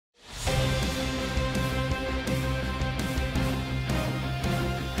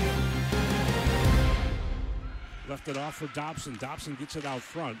Left it off for Dobson. Dobson gets it out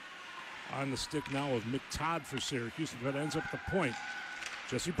front. On the stick now of McTodd for Syracuse. That ends up at the point.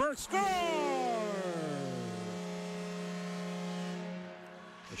 Jesse Burt scores!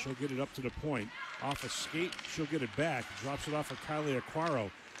 And she'll get it up to the point. Off a skate, she'll get it back. Drops it off of Kylie Aquaro.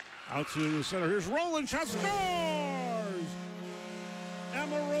 Out to the center. Here's Rowland. Shot scores!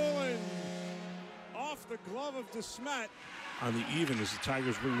 Emma Rowland off the glove of DeSmet. On the even as the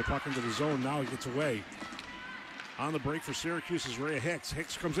Tigers bring the puck into the zone. Now it gets away. On the break for Syracuse is Rhea Hicks.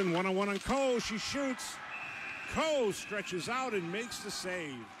 Hicks comes in one-on-one on Coe. She shoots. Coe stretches out and makes the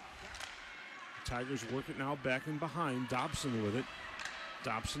save. The Tigers work it now back and behind. Dobson with it.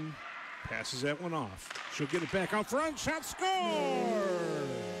 Dobson passes that one off. She'll get it back out front. Shot score!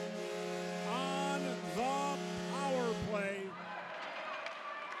 On the power play.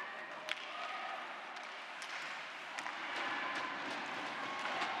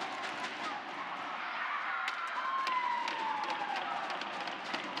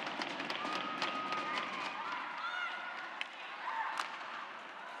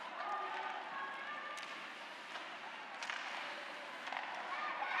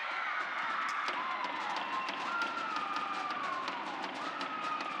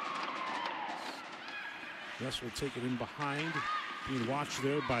 Yes, will take it in behind. Being watched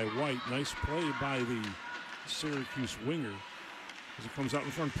there by White. Nice play by the Syracuse winger. As he comes out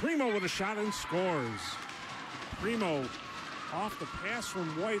in front. Primo with a shot and scores. Primo off the pass from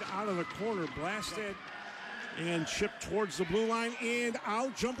White out of the corner. Blasted and chipped towards the blue line and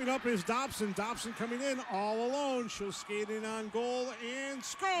out. Jumping up is Dobson. Dobson coming in all alone. She'll skate in on goal and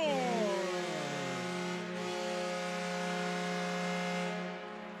score.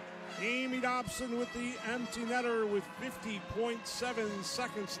 Amy Dobson with the empty netter with 50.7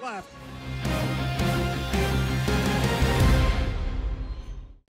 seconds left.